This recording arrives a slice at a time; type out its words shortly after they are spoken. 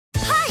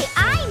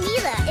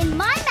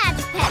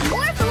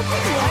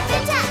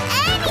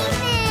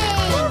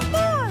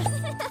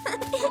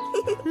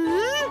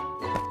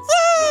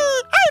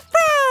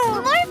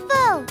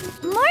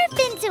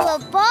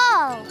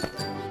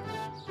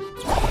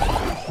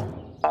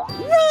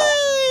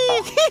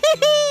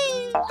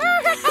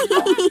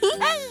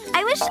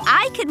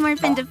could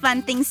morph into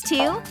fun things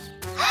too.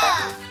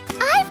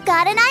 I've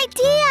got an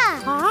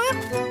idea! Huh?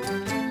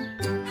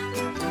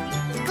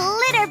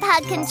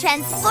 Glitterpug can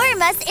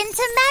transform us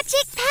into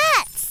magic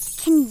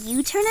pets! Can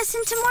you turn us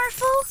into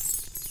Morphle?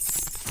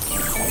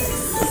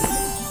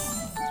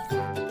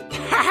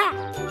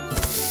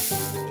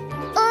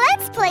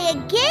 Let's play a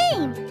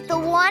game! The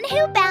one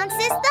who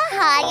bounces the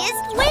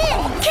highest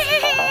wins!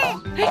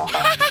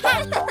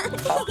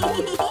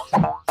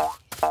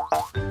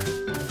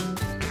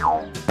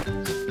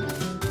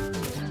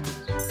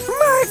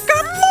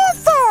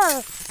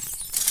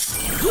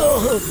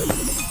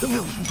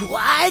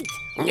 What?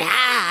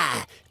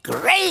 Ah,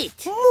 great!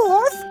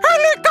 Morph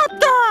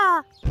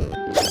helicopter!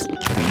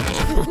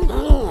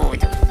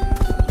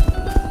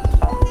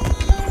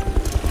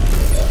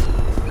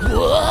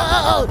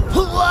 Whoa!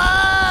 Whoa!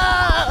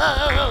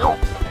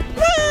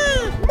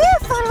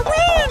 Morphle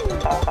win!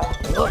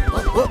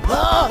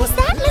 Is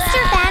that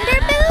Mr.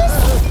 Vanderboos?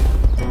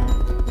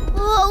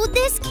 Oh,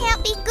 this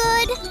can't be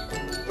good.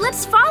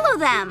 Let's follow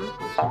them.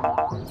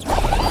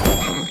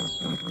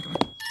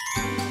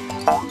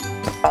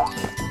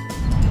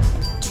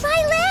 Try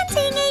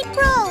landing,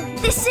 April!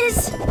 This is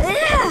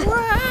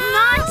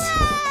not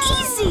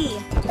easy.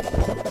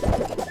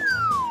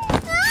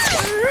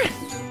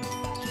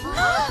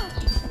 Oh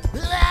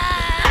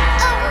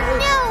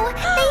no!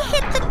 They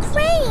hit the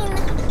crane!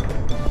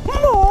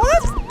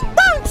 Morph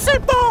bouncy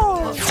ball!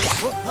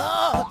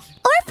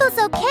 Orphal's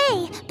okay,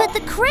 but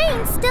the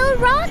crane's still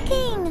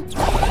rocking.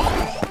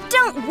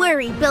 Don't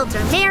worry,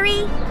 Builder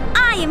Mary.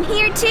 I am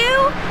here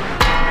to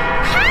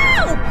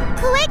help!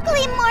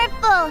 Quickly,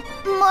 Morphle!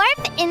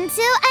 Morph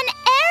into an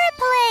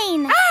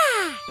airplane!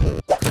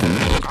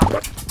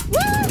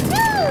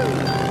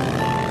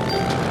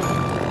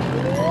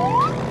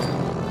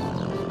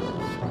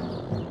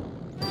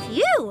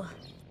 Phew!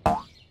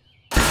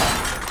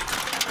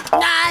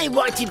 I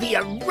want to be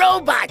a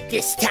robot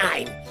this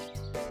time.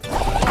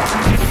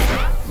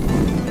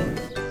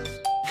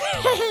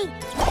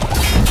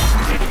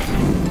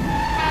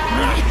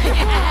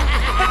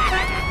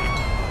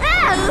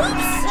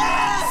 Oops!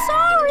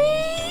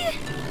 Sorry!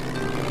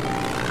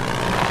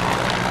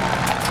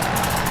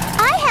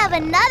 I have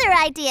another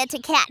idea to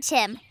catch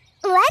him.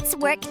 Let's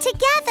work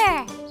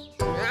together.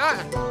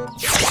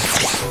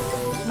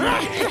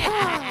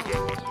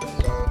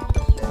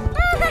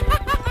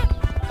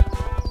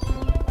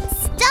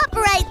 Stop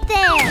right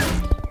there.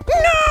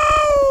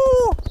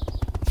 No!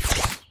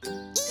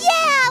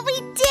 Yeah, we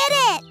did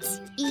it!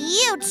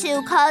 You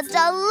two caused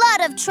a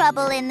lot of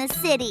trouble in the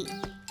city.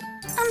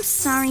 I'm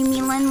sorry,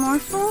 Mila and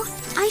Morphle.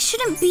 I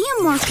shouldn't be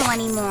a Morphle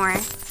anymore.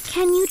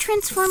 Can you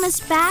transform us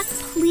back,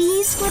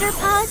 please,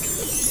 Glitterpug?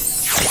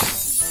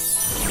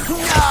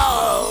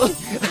 No!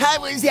 I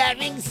was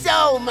having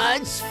so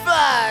much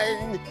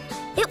fun!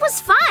 It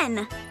was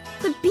fun,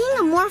 but being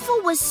a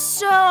Morphle was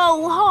so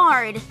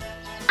hard.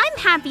 I'm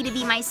happy to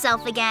be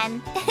myself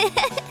again.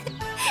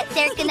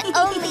 There can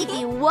only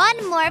be one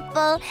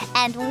Morphle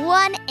and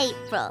one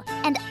April,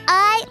 and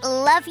I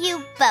love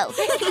you both.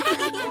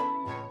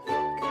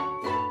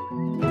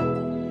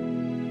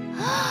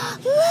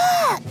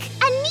 Look!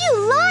 A new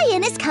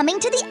lion is coming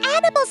to the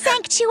animal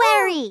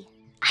sanctuary!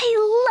 I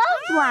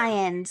love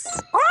lions.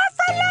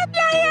 Orphle love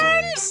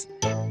lions!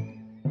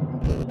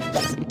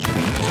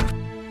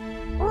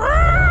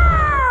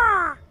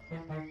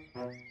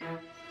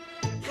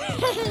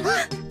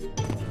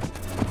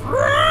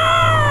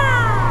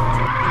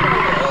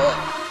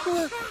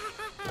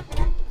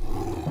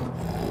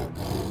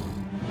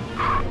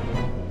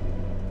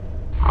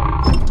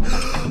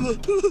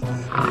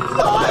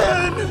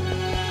 Lion!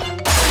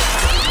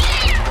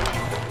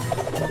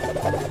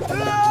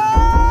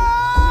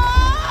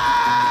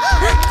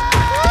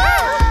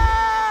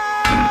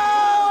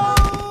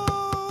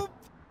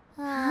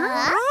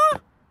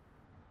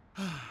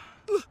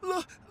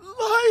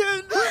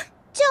 Lion!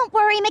 Don't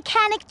worry,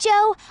 Mechanic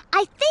Joe.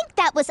 I think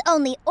that was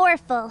only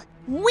Orphle.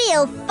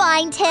 We'll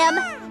find him.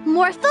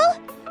 Morphle,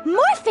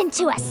 morph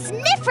into a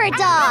sniffer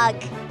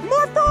dog.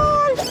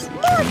 Morphle!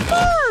 Morph,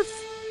 morph!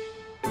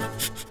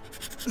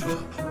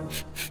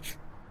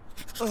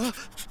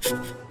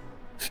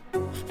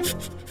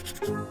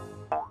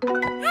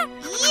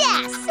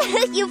 Yes!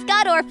 You've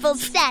got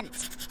Orphle's scent.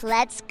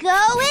 Let's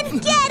go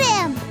and get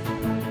him!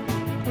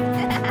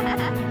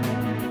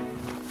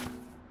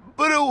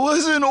 But it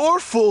wasn't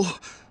Orphle.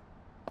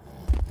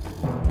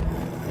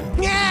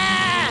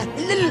 Ah!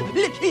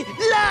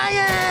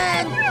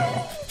 Lion!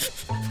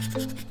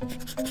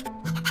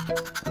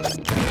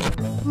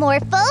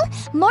 Morphle,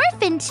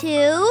 morph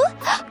into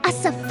a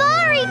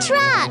safari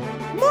truck.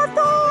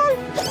 Morphle!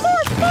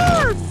 Morph,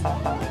 morph!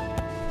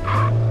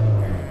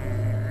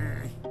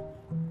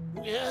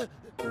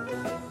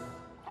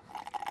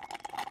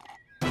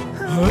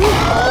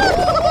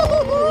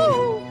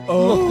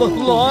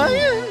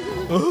 Lion?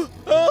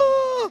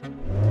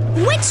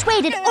 Which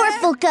way did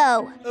Orphle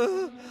go?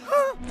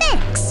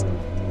 Thanks.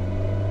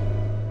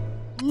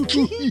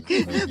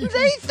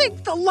 They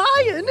think the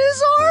lion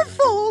is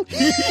Orphle!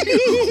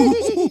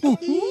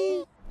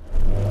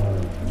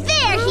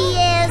 There he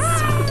is!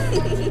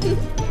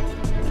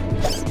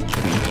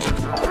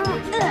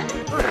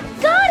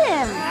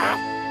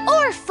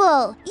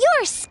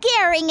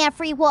 scaring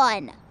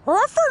everyone.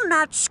 Orphle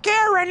not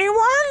scare anyone.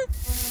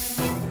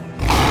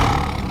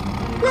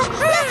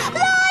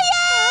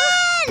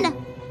 Lion!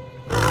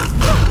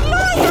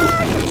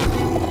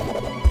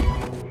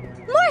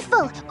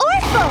 Morphle!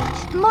 Orphle!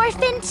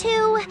 Morph into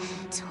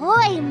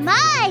toy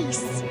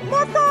mice!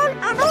 Morphle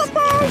and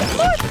Orphle,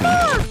 morph,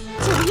 morph!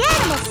 To the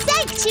animal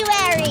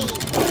sanctuary!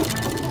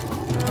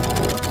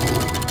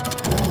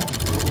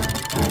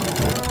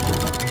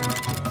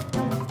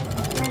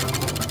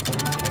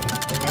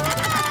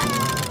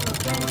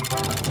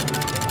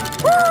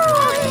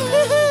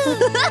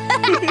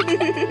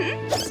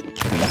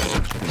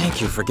 Thank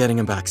you for getting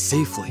him back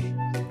safely.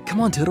 Come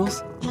on,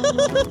 Toodles.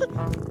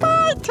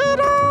 Bye,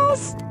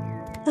 Toodles!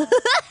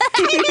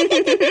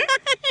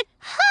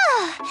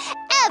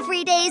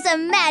 Every day's a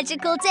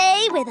magical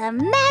day with a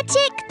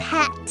magic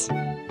pet.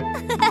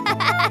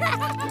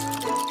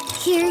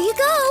 Here you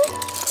go.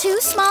 2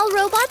 small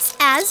robots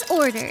as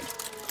ordered.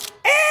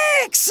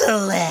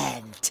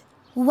 Excellent!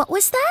 What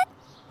was that?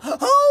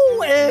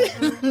 Oh,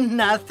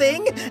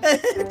 nothing.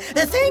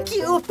 Thank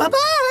you.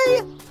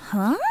 Bye-bye.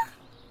 Huh?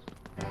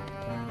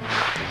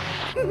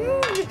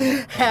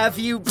 Have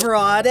you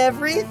brought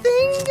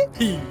everything?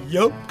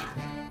 Yup.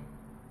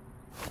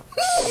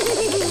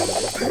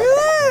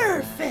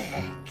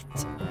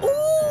 Perfect.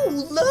 Ooh,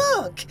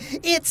 look.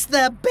 It's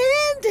the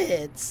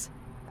bandits.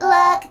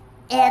 Look,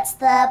 it's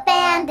the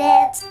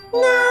bandits.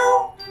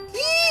 No.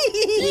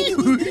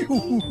 Ooh.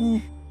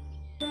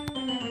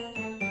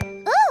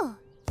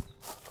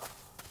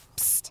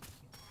 Psst.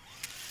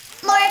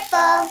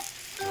 Morphle.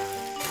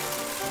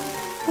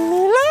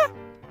 Mila?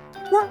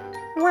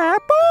 Where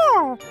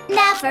ball?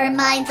 Never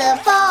mind the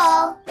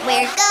ball.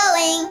 We're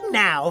going.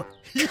 Now,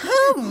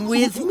 come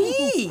with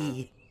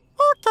me.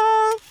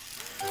 Okay.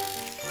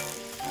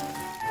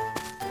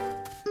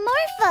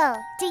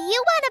 Morphle, do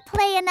you want to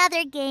play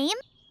another game?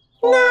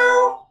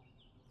 No.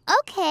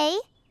 Okay.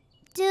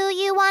 Do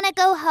you want to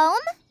go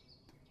home?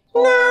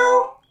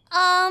 No.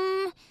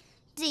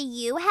 Do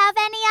you have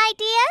any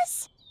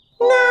ideas?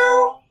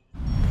 No.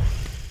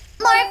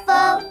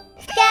 Morphle,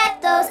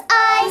 get those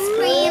ice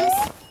creams.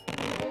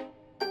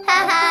 Ha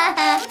ha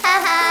ha ha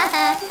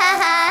ha ha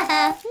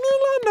ha.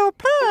 Mila no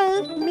pay,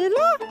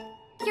 Mila?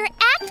 You're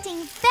acting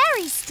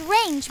very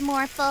strange,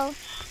 Morphle.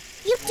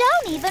 You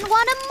don't even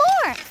want to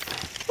morph.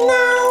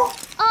 No.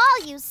 All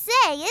you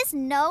say is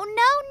no,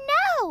 no,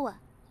 no.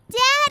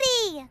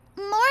 Daddy,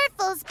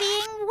 Morphle's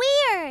being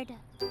weird.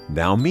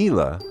 Now,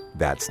 Mila,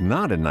 that's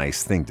not a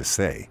nice thing to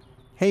say.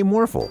 Hey,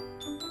 Morphle,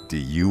 do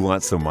you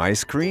want some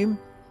ice cream?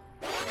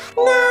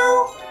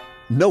 No.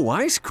 No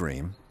ice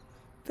cream?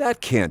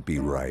 That can't be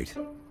right.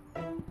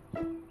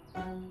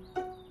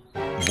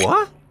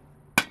 What?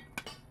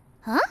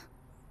 Huh?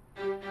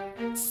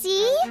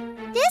 See?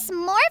 This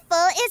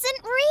Morphle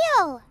isn't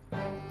real.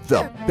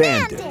 The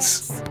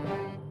bandits.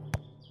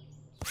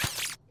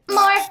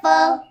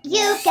 Morphle,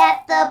 you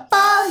get the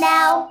ball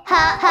now.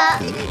 Ha ha.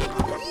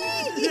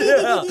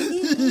 Yeah.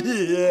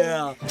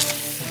 Yeah.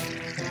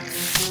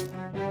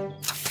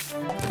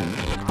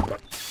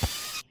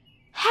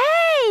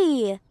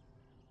 Hey!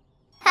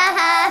 Ha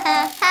ha ha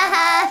ha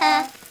ha ha.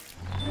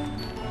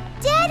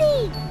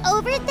 Daddy,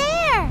 over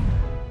there.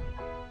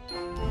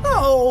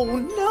 Oh,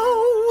 no.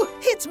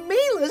 It's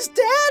Mila's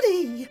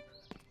daddy.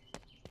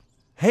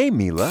 Hey,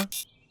 Mila,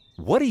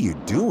 what are you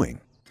doing?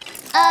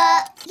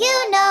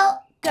 You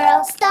know,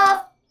 girl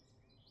stuff.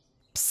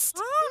 Psst,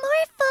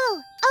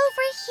 Morphle,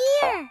 over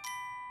here.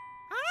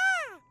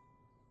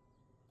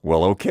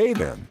 Well, okay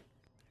then.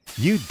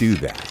 You do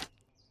that.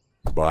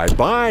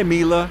 Bye-bye,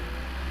 Mila.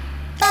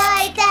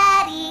 Bye,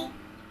 Daddy.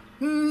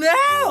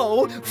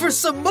 Now for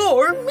some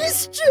more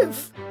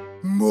mischief.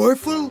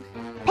 Morphle,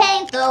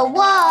 Paint the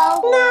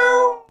wall.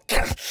 No.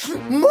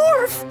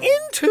 morph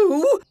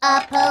into...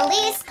 A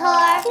police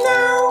car.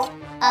 No.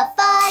 A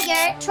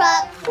fire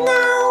truck.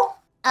 No.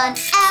 An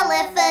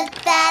elephant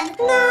then.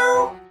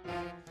 No.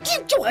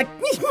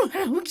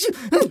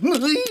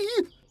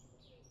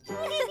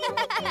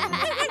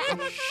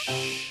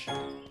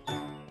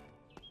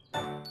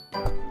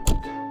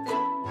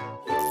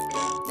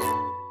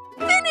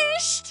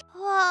 Finished!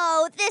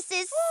 Oh, this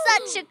is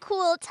such a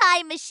cool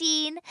time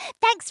machine.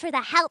 Thanks for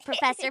the help,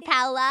 Professor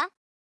Paula.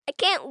 I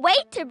can't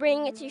wait to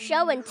bring it to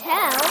show and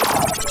tell.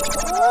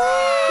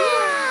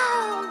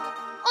 Wow!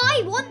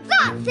 I want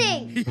that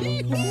thing!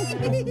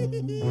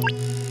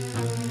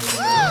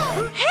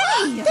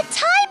 Hey! The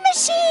time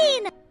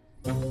machine!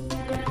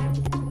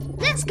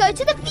 Let's go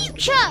to the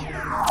future!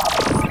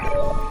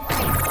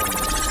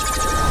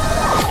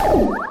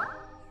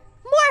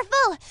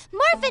 Morphle!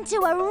 Morph into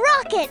a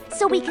rocket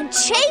so we can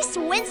chase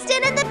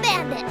Winston and the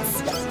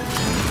bandits!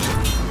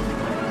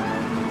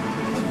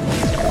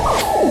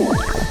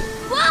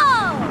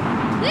 Whoa!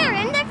 We're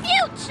in the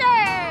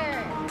future!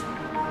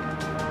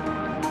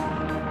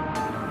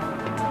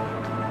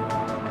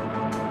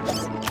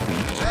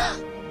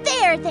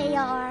 There they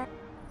are!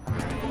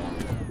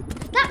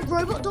 That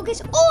robot dog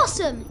is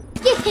awesome!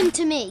 Give him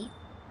to me!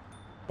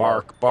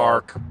 Bark,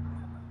 bark.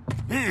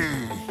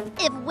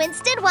 If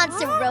Winston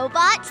wants a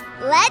robot,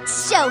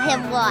 let's show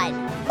him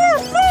one.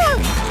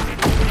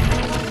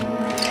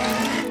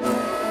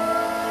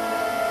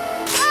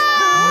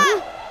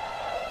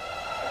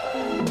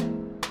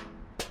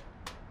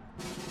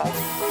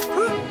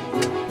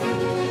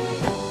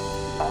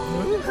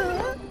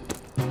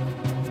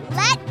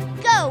 Let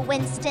go,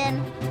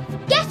 Winston.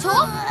 Get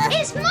off!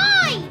 It's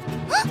mine!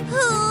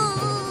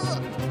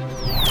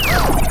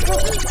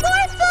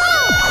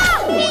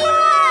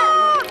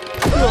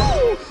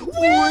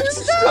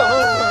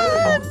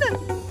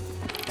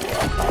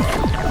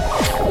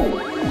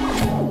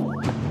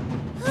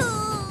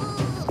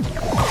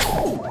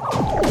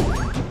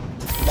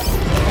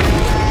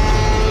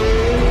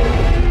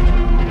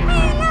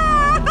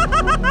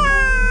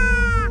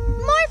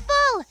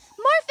 Morphle!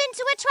 Morph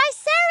into a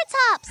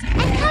Triceratops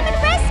and come and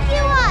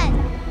rescue us!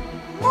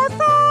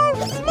 Morphle!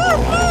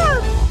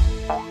 Morphle!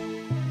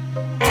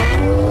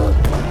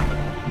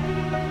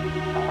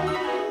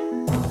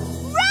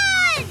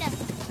 Run!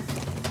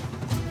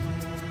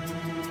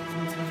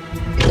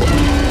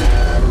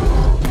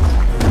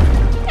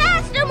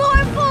 Faster,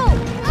 Morphle!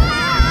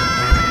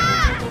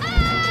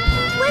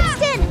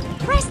 Winston,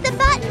 press the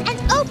button and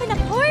open a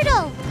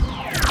portal.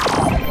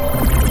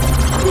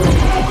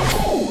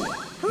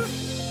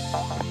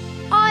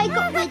 I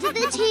got rid of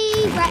the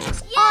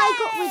T-Rex. I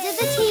got rid of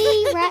the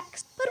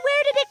T-Rex. But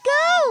where did it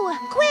go?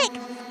 Quick!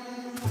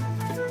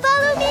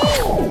 Follow me!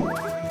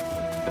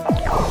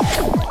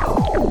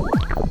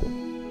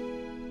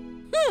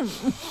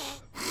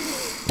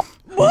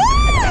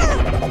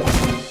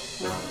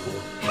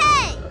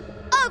 Hey!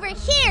 Over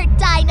here,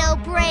 Dino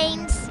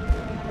Brains!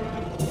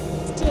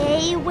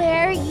 Stay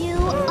where you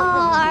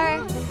are.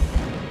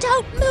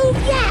 Don't move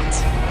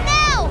yet!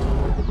 Now!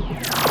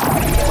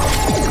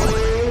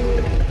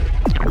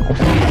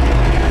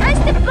 Press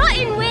the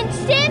button,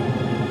 Winston!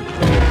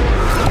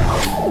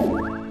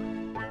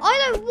 I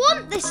don't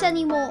want this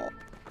anymore.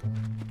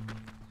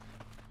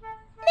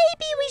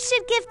 Maybe we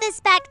should give this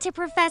back to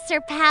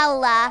Professor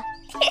Paula.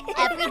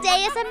 Every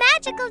day is a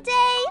magical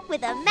day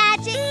with a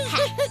magic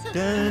pet.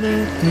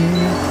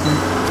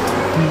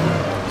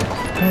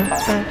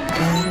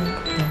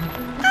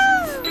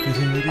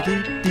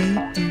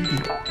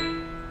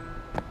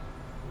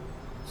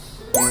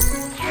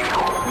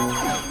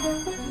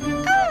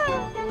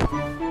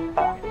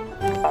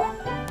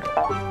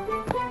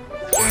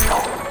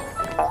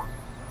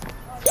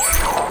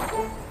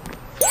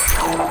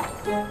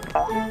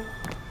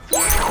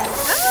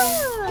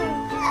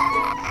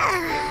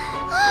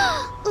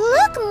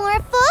 Look,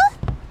 Morphle!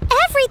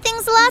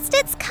 Everything's lost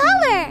its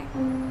color!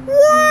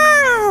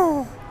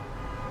 Wow!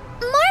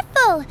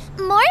 Morphle,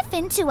 morph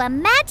into a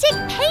magic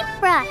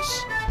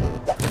paintbrush.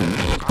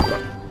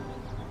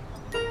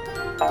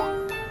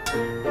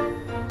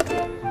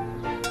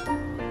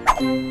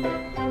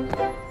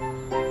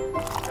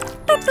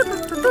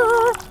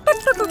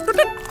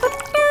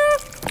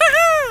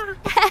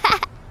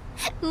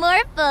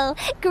 Morphle,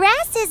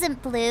 grass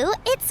isn't blue,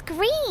 it's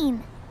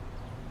green.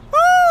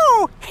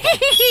 Oh!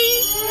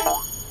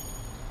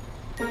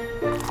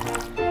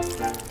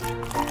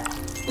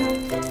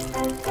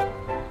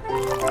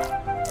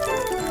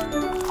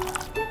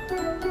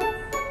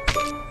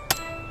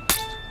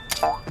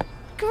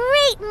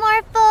 Great,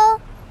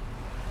 Morphle.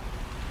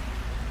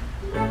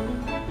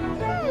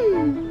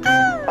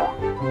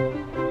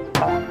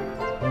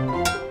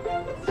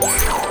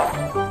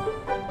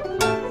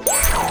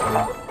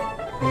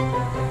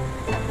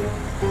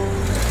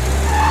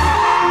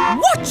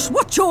 Watch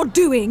what you're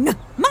doing!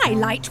 My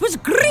light was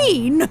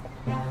green!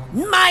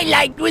 My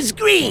light was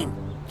green.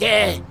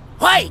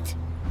 White.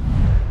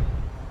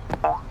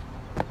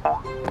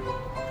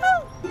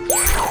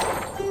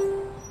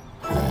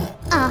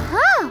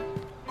 Uh-huh.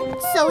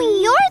 So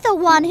you're the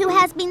one who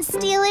has been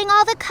stealing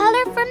all the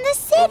color from the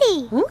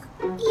city.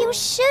 You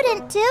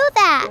shouldn't do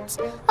that.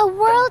 A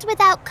world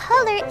without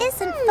color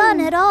isn't fun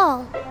at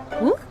all.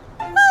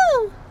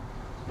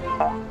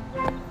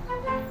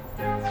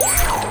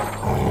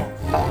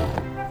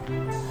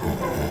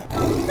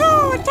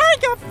 Oh,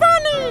 Tiger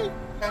funny!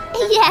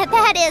 Yeah,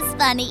 that is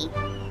funny.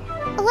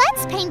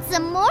 Let's paint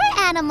some more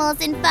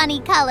animals in funny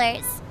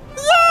colors.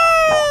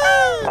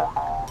 Yay!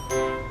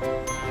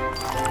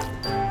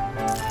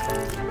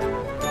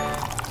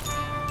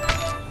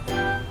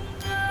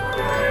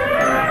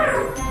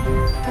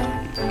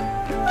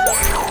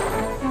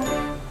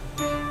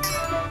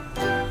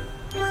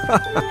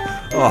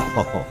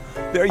 Oh,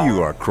 there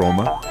you are,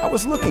 Chroma. I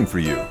was looking for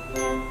you.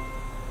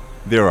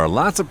 There are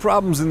lots of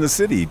problems in the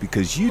city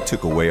because you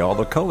took away all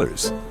the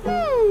colors.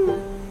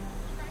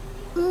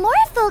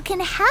 Morphle can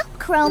help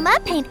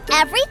Chroma paint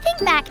everything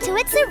back to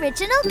its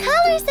original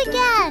colors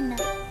again.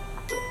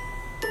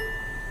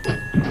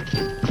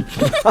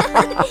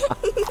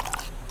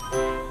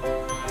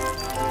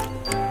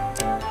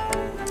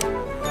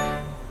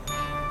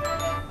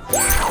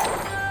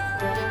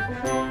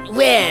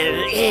 Well,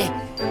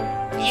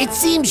 it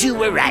seems you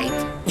were right.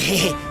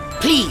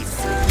 Please,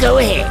 go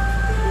ahead.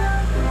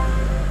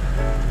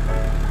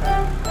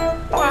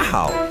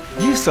 Wow!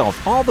 You solved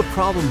all the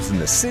problems in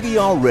the city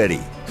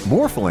already.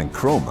 Morphle and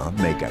Chroma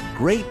make a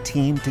great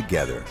team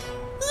together.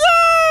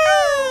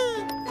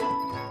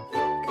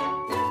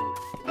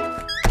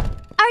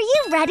 Are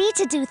you ready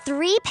to do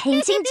 3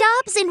 painting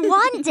jobs in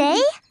one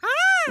day?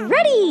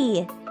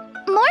 Ready!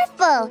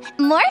 Morphle,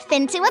 morph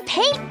into a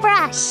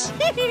paintbrush.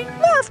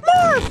 Morph,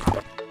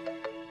 morph!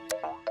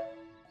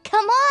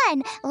 Come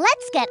on,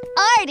 let's get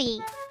arty.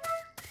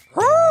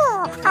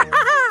 Oh, ha,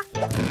 ha, ha.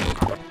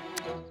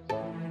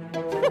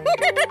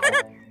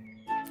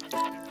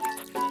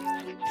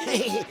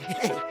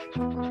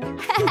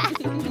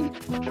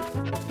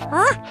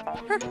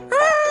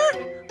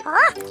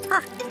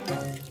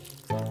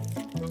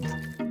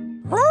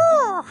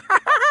 Oh, ha,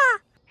 ha, ha.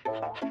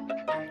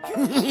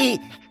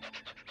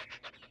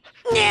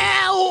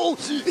 Now!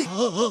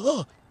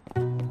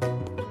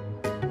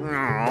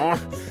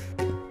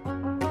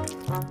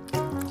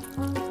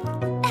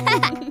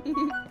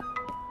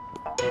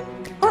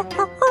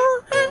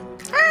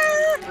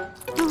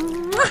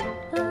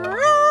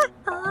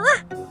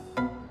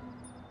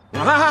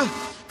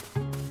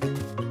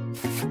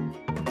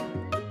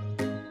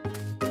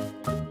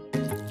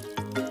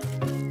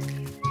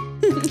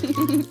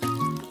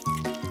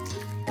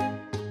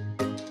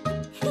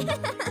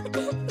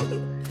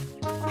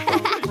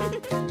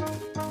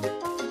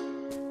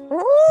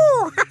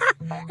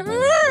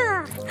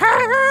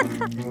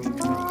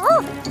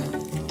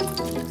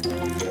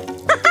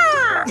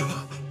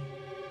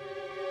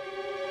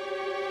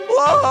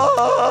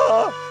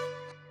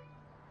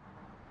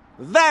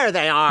 There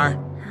they are.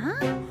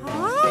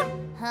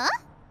 Huh?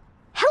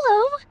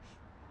 Hello.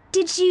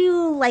 Did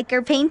you like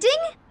our painting?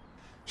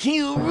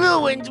 You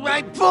ruined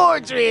my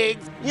portrait!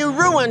 You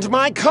ruined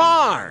my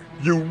car.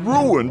 You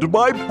ruined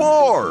my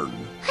barn.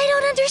 I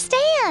don't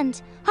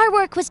understand. Our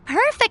work was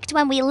perfect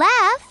when we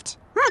left.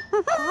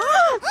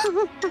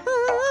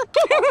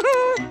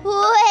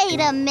 Wait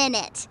a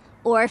minute.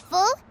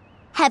 Orphle,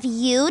 have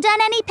you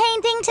done any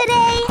painting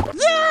today?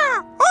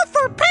 Yeah, all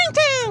for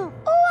painting!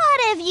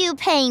 What have you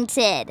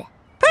painted?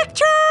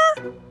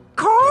 Picture,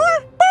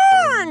 car,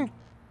 barn!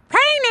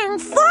 Painting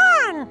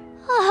fun!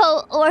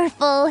 Oh,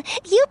 Orphle,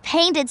 you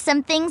painted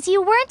some things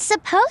you weren't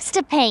supposed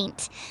to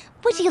paint.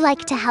 Would you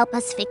like to help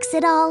us fix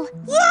it all?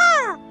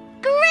 Yeah!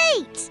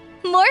 Great!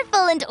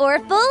 Morphle and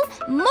Orphle,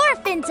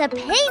 morph into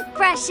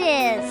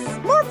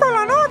paintbrushes! Morphle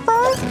and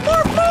Orphle,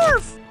 morph,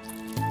 morph!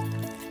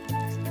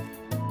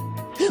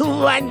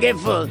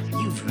 Wonderful!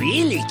 You've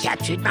really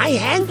captured my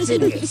hands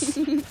in this.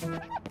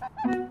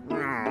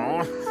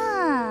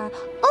 Huh.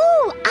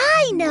 Oh,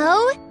 I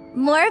know!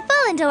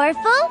 Morphle and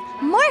Orphle,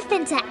 morph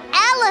into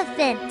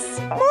elephants!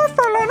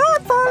 Morphle and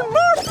Orphle,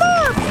 morph,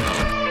 morph!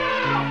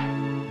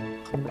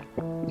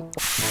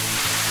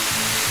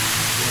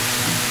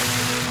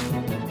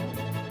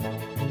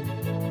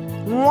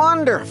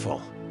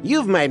 Wonderful.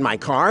 You've made my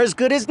car as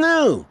good as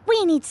new.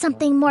 We need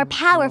something more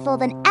powerful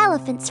than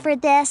elephants for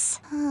this.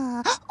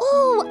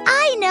 Oh,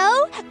 I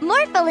know!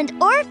 Morphle and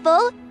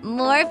Orphle,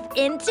 morph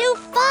into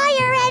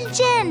fire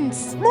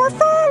engines!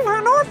 Morphle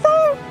and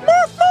Orphle,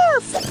 morph,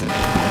 morph!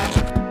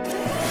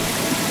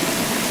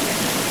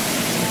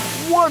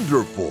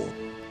 Wonderful.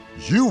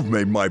 You've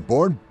made my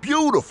barn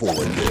beautiful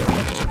again.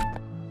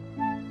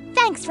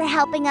 Thanks for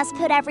helping us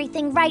put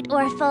everything right,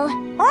 Orphle.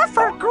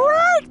 Orphle,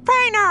 great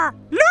painter!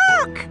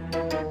 Look!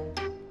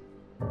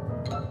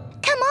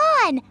 Come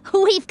on!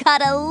 We've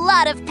got a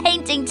lot of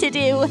painting to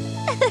do. 7,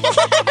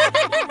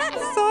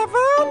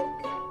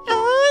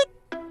 8,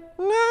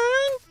 9,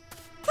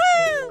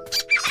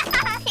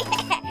 10.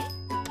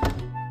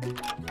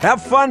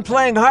 Have fun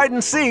playing hide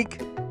and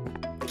seek.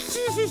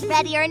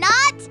 Ready or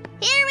not,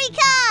 here we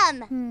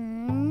come!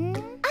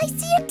 I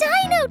see a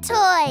dino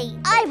toy!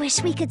 I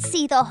wish we could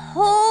see the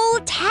whole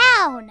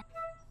town!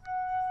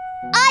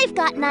 I've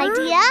got an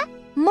idea!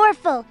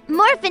 Morphle,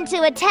 morph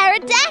into a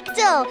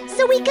pterodactyl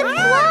so we can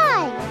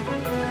fly!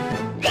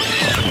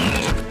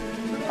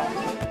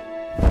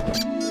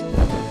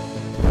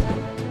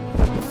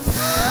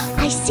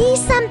 I see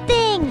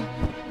something!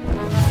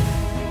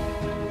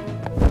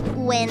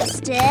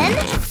 Winston?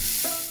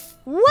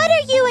 What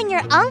are you and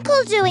your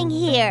uncle doing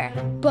here?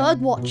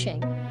 Bird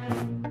watching.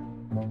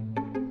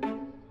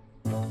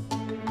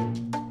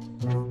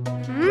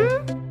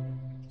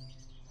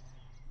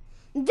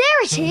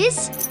 There it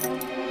is!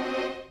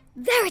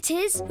 There it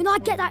is! When I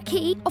get that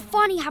key, I'll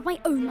finally have my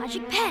own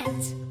magic pet.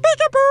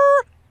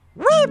 Peekaboo!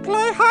 We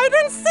play hide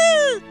and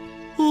seek!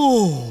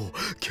 Oh,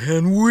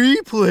 can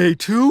we play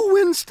too,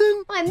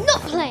 Winston? I'm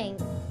not playing.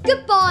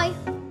 Goodbye.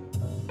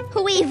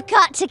 We've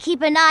got to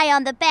keep an eye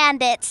on the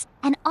bandits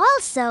and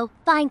also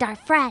find our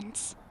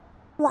friends.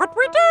 What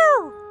we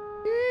do?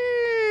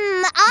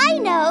 I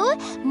know!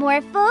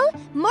 Morphle,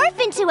 morph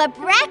into a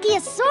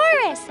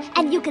brachiosaurus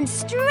and you can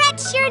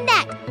stretch your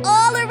neck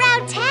all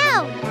around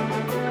town.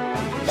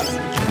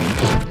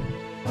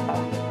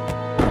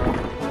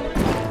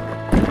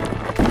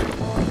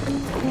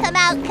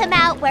 Come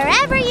out,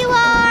 wherever you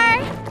are.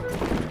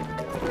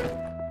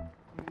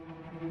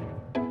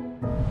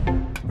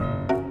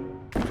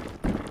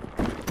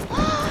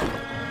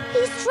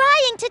 He's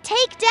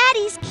take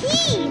Daddy's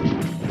key.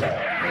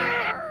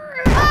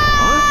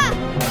 Ah!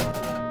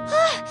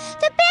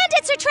 The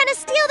bandits are trying to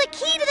steal the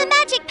key to the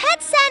Magic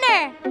Pet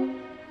Center.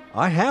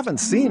 I haven't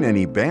seen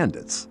any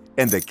bandits.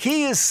 And the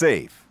key is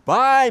safe.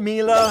 Bye,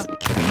 Mila.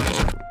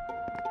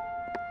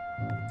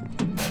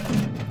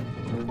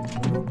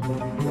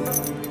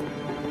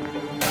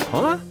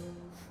 Huh?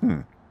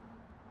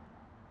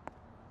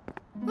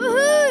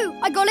 Woohoo!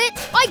 I got it!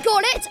 I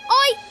got it!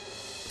 I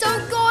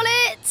don't got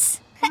it!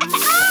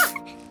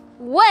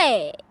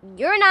 Wait,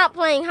 you're not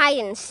playing hide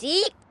and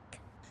seek?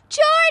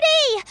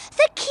 Jordy!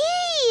 The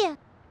key!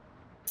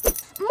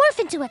 Morph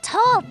into a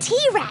tall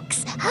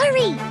T-Rex.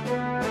 Hurry!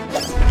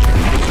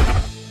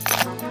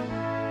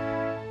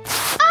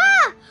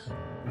 Ah!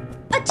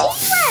 A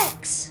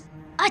T-Rex!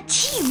 A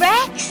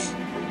T-Rex?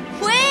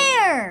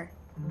 Where?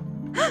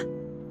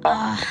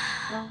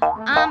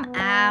 I'm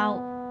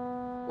out.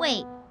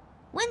 Wait,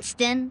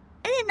 Winston,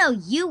 I didn't know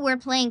you were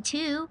playing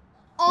too.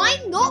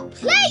 I'm not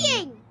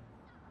playing!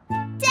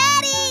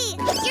 Daddy!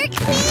 Your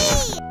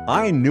key!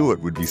 I knew it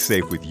would be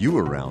safe with you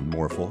around,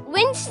 Morphle.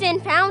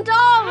 Winston found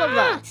all of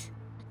us.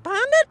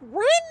 Bandit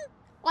win?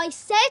 I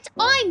said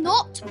I'm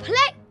not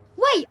play.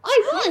 Wait,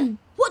 I won!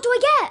 What do I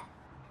get?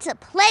 To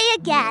play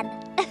again.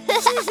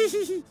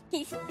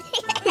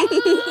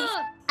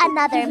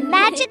 Another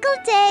magical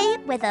day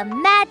with a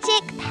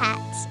magic pet.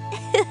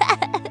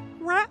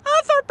 Where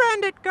other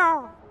bandit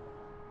go?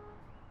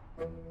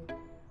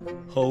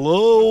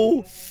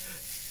 Hello?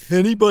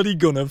 Anybody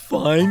gonna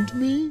find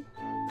me?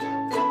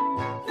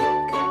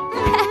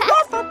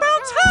 Morphle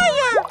bounce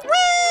higher!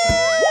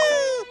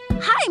 Whee!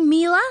 Hi,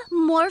 Mila,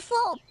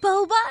 Morphle,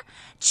 Boba.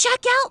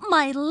 Check out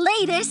my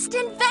latest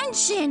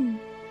invention.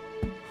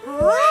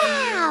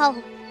 Wow!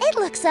 It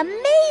looks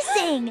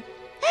amazing.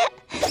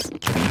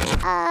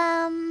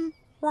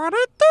 What'd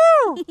it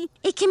do?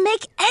 It can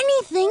make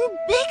anything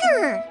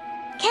bigger.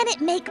 Can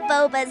it make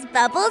Boba's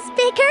bubbles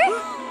bigger?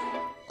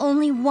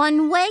 Only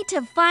one way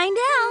to find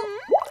out.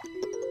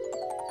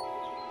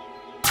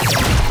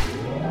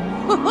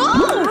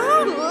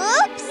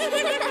 Oops!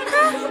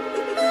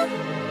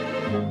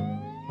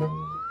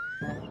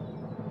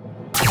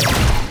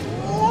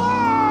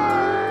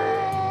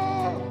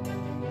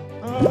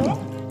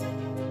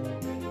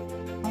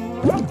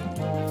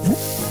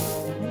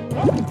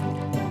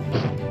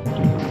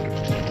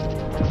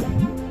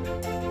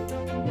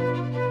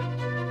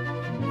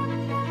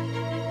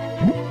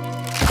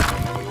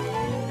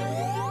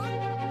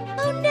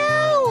 Oh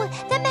no!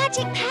 The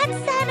Magic Pet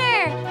Center!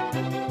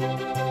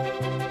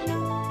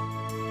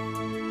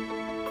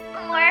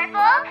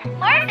 Morphle,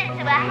 morph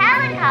into a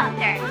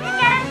helicopter to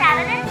get us out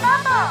of this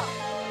bubble.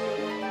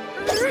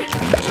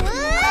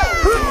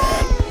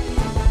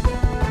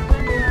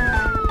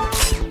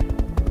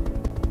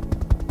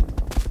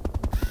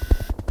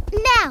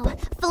 Now,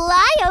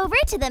 fly over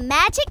to the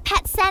Magic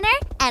Pet Center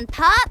and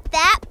pop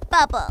that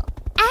bubble.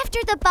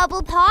 After the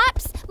bubble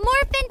pops,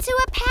 morph into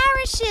a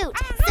parachute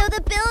so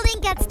the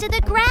building gets to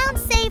the ground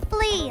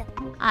safely.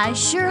 I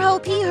sure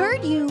hope he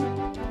heard you.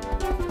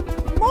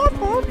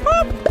 Morphle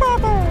pop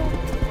bubble!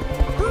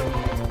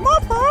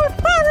 Morphle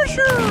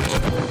parachute!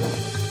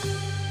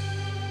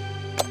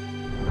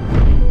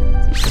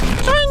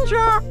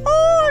 Danger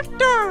all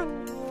done!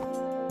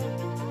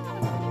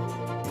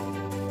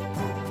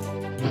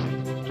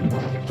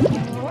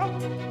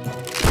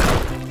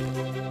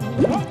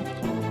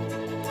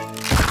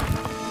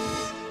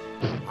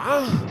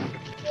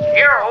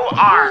 You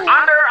are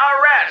under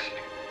arrest.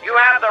 You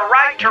have the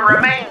right to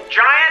remain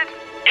giant.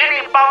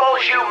 Any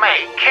bubbles you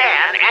make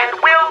can and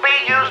will be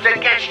used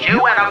against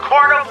you in a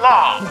court of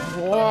law.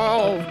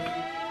 Whoa!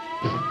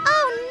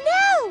 Oh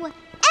no!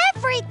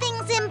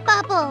 Everything's in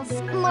bubbles.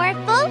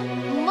 Morphle,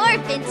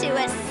 morph into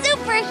a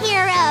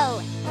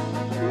superhero.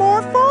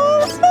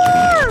 Morphle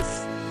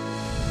morph!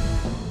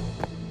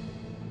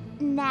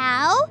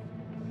 Now,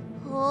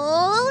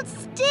 hold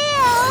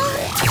still.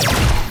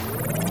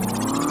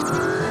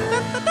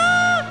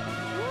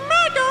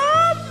 Mega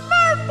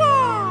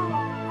Morphle!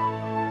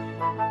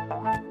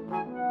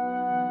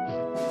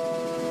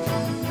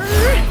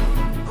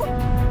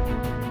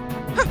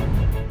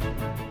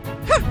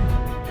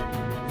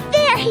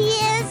 There he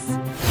is!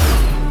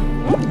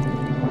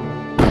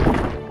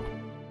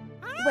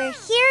 We're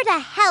here to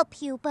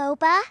help you,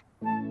 Boba.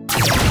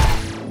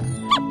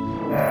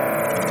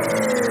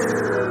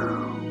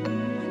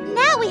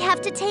 Now we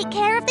have to take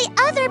care of the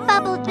other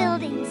bubbled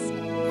buildings.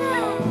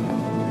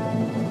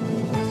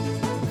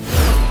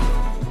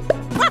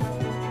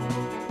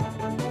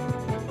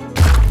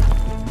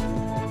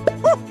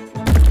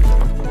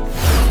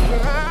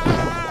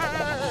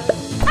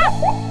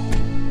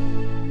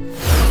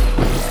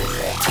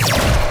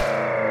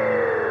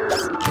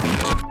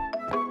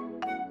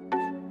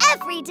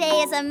 Every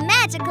day is a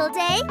magical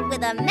day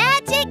with a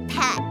magic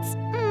pet.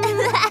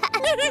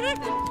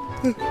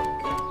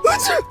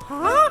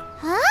 Huh?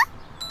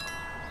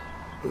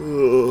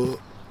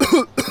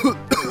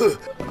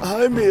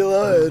 Hi,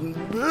 Mila and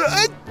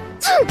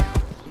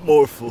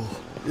Morphle.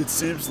 It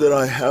seems that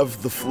I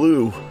have the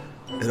flu,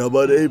 and I'm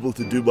unable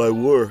to do my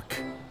work.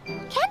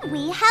 Can Can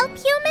we help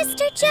you,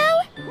 Mr.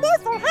 Joe?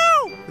 Morphle,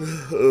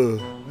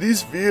 help!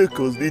 These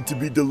vehicles need to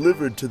be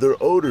delivered to their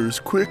owners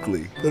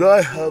quickly, but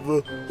I have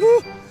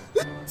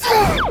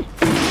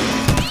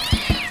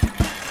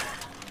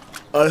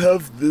I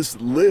have this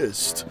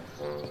list.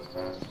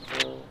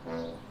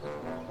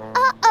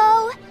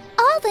 Uh-oh!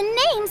 All the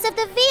names of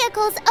the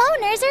vehicle's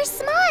owners are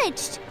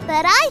smudged.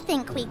 But I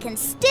think we can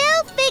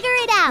still figure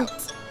it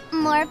out.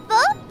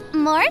 Morphle,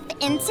 morph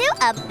into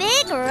a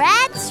big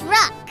red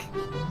truck.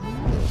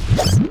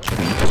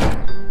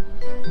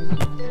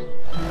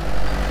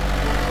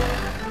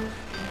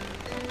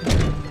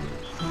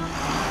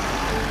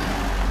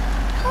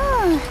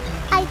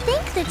 I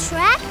think the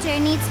tractor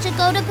needs to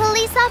go to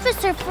Police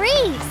Officer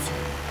Freeze.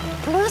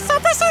 Police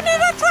officer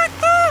need a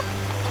tractor?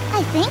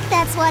 I think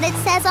that's what it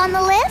says on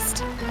the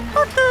list.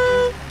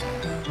 Okay.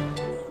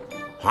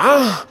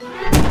 Huh?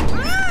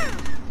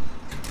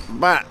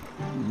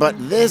 But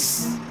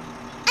this...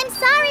 I'm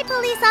sorry,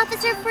 Police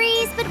Officer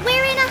Freeze, but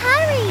we're in a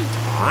hurry.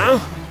 Huh?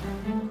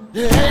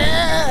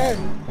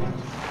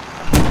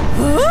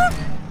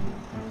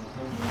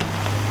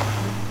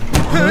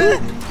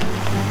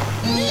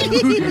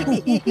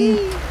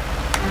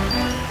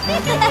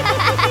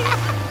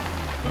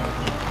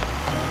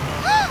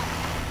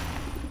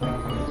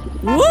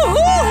 Whoa!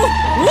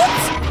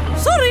 Whoops!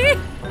 Sorry!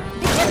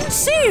 I didn't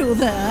see you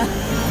there.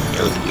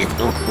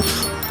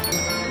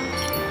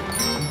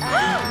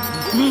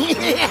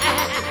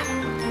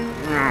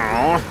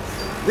 Oh,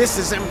 this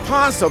is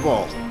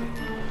impossible.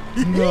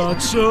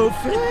 Not so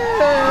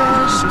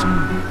fast.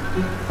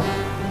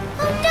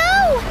 Oh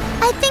no!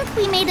 I think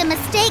we made a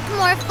mistake,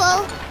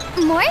 Morphle.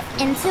 Morph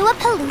into a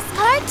police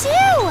car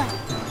too.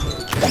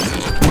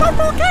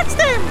 Morphle, catch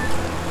them!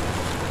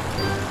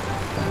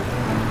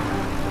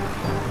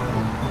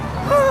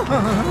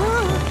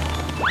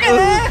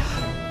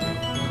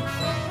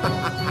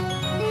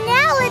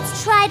 Now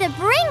let's try to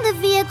bring the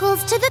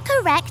vehicles to the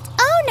correct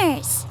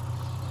owners.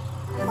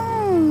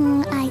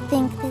 I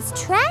think this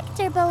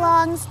tractor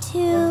belongs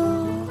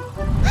to...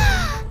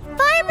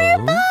 Farmer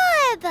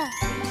Bob!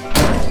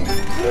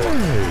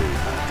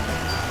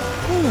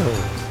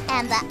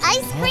 And the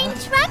ice cream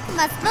truck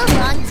must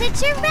belong to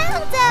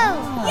Geraldo!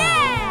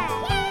 Yeah!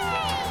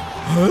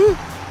 Huh?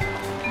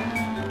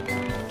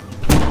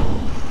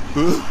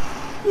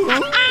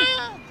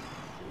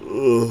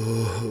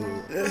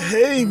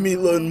 Hey,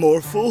 Mila and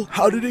Morphle,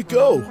 how did it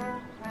go?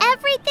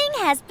 Everything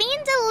has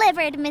been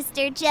delivered,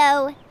 Mr.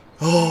 Joe.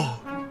 Oh,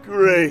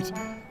 great.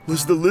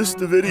 Was the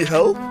list of any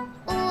help?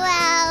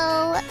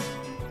 Well...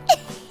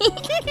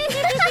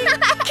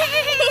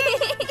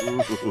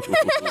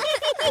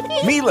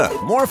 Mila,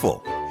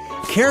 Morphle,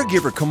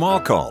 caregiver Kamal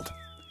called.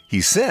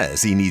 He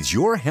says he needs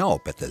your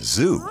help at the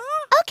zoo.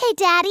 Okay,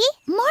 Daddy.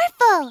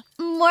 Morphle,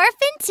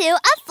 morph into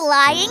a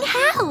flying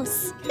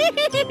house.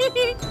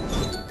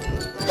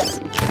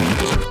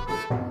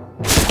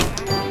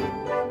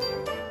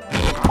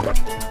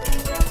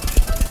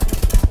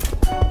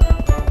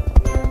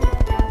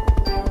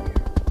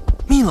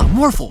 Mila,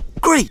 Morphle,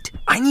 great!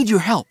 I need your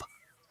help.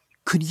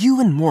 Could you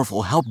and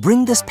Morphle help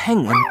bring this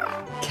penguin,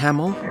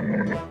 camel,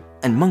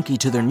 and monkey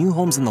to their new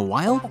homes in the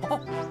wild?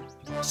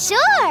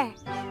 Sure.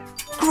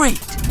 Great!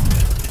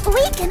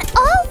 We can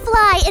all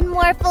fly in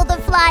Morphle the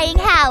Flying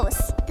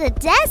House. The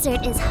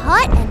desert is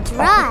hot and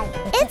dry.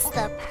 It's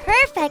the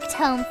perfect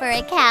home for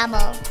a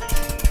camel.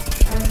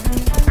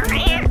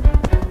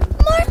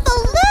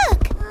 Morphle,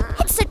 look!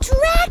 It's a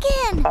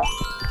dragon!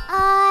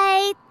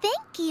 I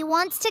think he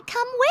wants to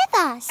come with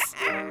us.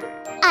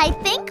 I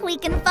think we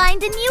can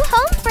find a new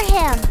home for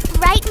him.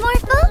 Right,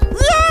 Morphle?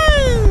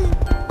 Yay!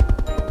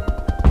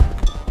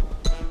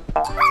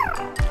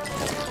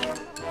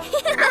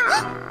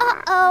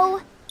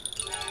 Uh-oh.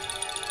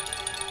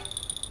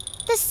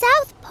 The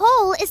South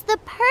Pole is the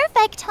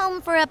perfect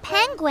home for a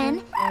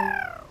penguin,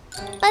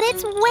 but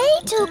it's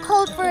way too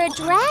cold for a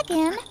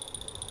dragon.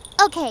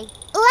 Okay,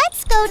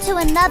 let's go to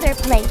another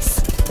place.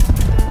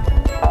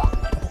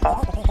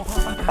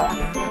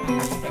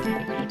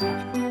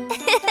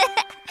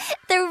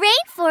 The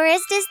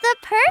rainforest is the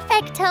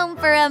perfect home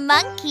for a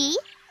monkey.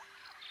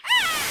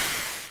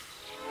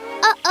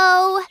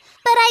 Uh-oh,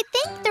 but I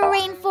think the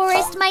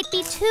rainforest might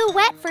be too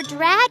wet for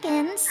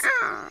dragons.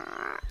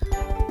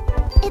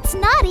 It's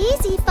not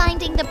easy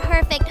finding the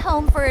perfect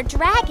home for a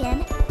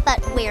dragon, but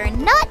we're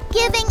not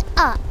giving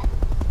up.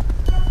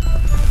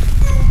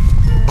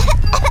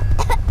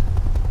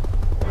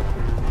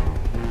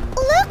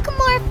 Look,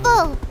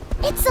 Morphle!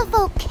 It's a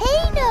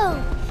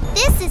volcano!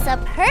 This is a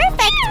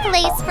perfect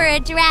place for a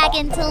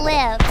dragon to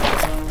live.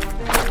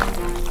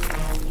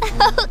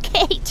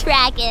 Okay,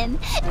 dragon.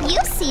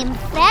 You seem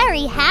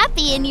very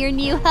happy in your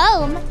new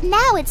home.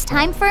 Now it's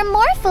time for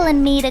Morphle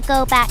and me to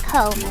go back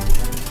home.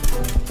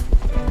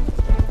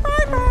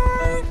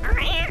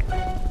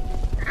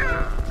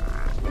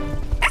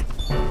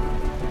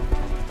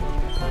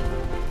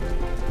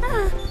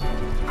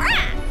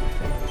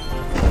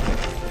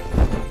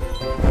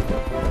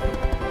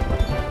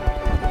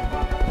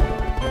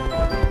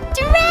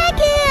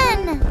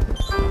 Dragon!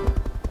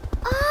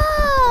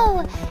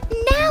 Oh,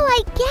 now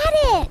I get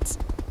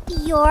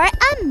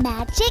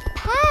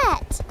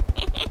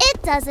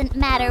doesn't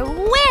matter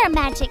where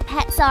magic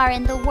pets are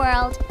in the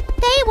world.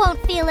 They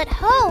won't feel at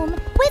home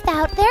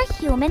without their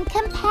human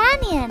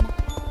companion.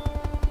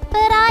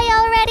 But I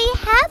already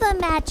have a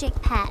magic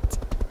pet,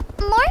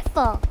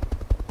 Morphle.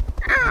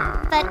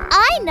 But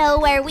I know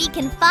where we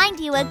can find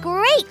you a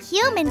great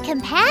human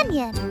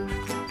companion.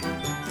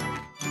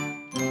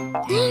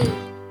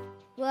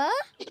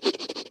 What?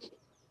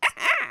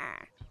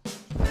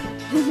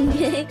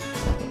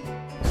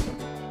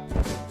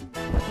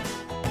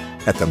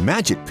 At the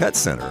Magic Pet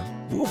Center,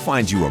 we'll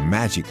find you a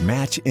magic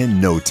match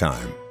in no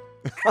time.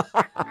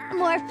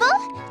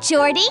 Morphle,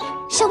 Jordy,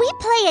 shall we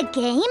play a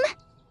game?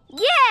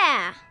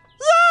 Yeah!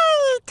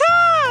 Yay,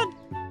 tag!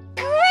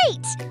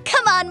 Great!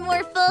 Come on,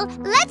 Morphle,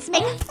 let's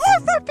make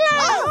Orphle play!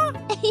 Oh,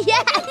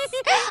 yes!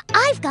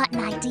 I've got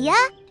an idea.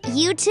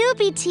 You two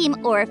be Team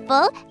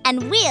Orphle,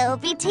 and we'll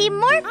be Team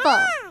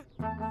Morphle.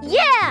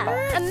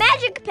 Yeah! A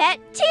magic pet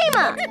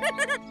team-up!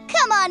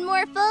 Come on,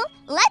 Morphle,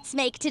 let's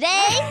make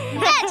today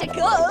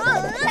magical!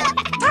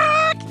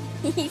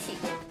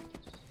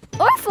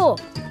 Orphle,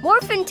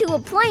 morph into a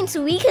plane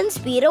so we can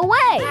speed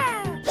away.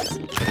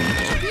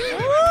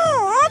 Ooh,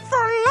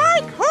 Orphle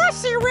like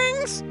horsey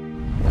wings.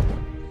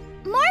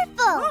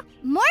 Morphle,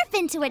 morph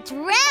into a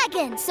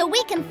dragon so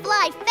we can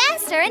fly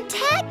faster and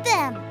tag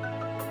them.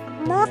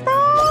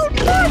 Morphle,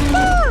 morph,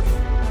 morph.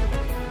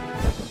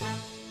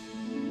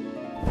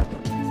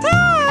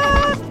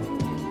 Tag!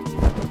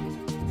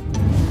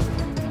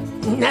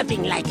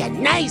 Nothing like a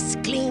nice,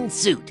 clean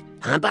suit,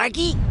 huh,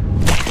 Barky?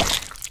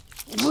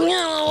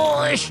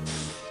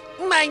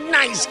 My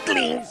nice,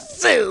 clean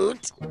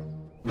suit!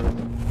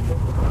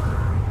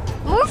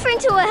 Morph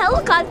into a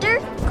helicopter,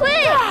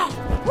 quick!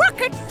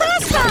 Rocket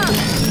faster!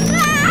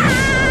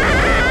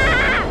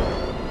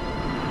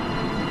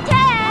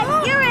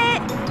 Tag, you're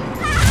it!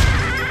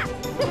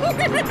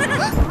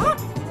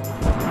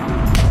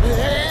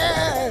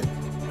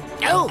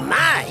 Oh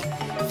my!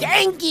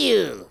 Thank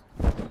you!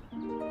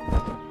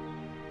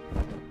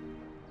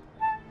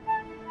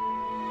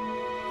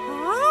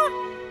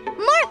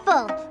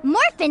 Morphle,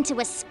 morph into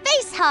a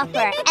space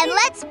hopper and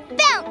let's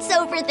bounce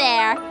over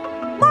there.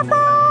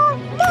 Morphle,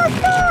 morph,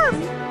 morph!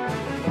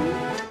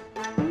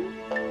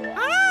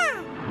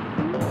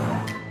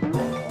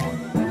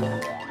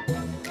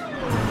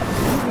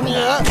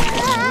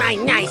 My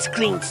nice,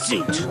 clean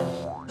suit.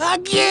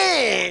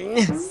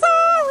 Again!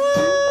 Sorry!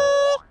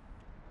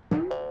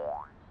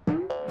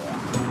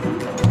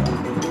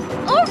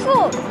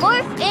 Orphle,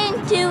 morph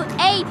into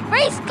a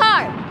race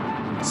car!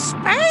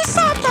 Space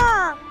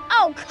hopper!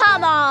 Oh,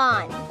 come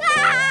on!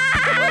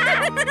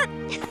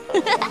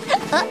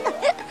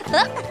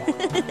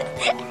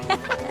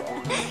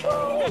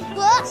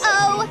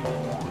 Uh-oh!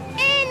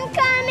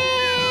 Incoming!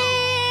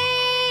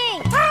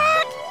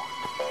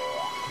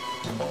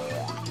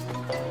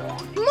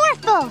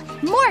 Morphle,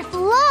 morph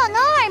long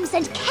arms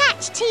and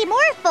catch Team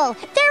Morphle.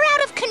 They're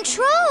out of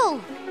control.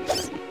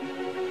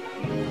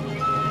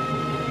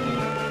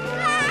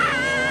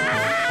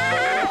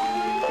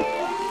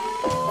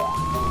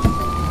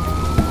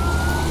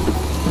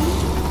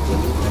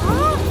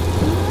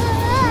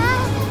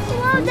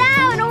 Slow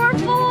down,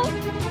 Orphle!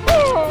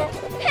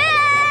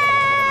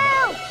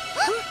 Help!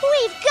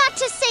 We've got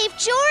to save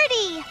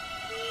Jordy.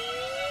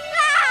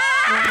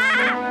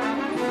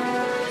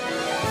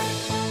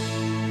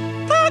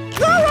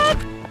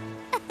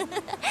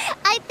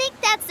 I think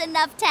that's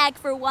enough tag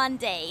for one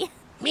day.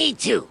 Me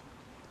too.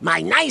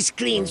 My nice,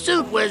 clean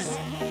suit was...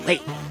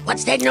 Wait,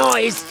 what's that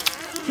noise?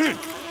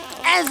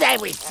 As I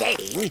was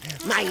saying,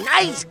 my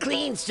nice,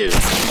 clean suit...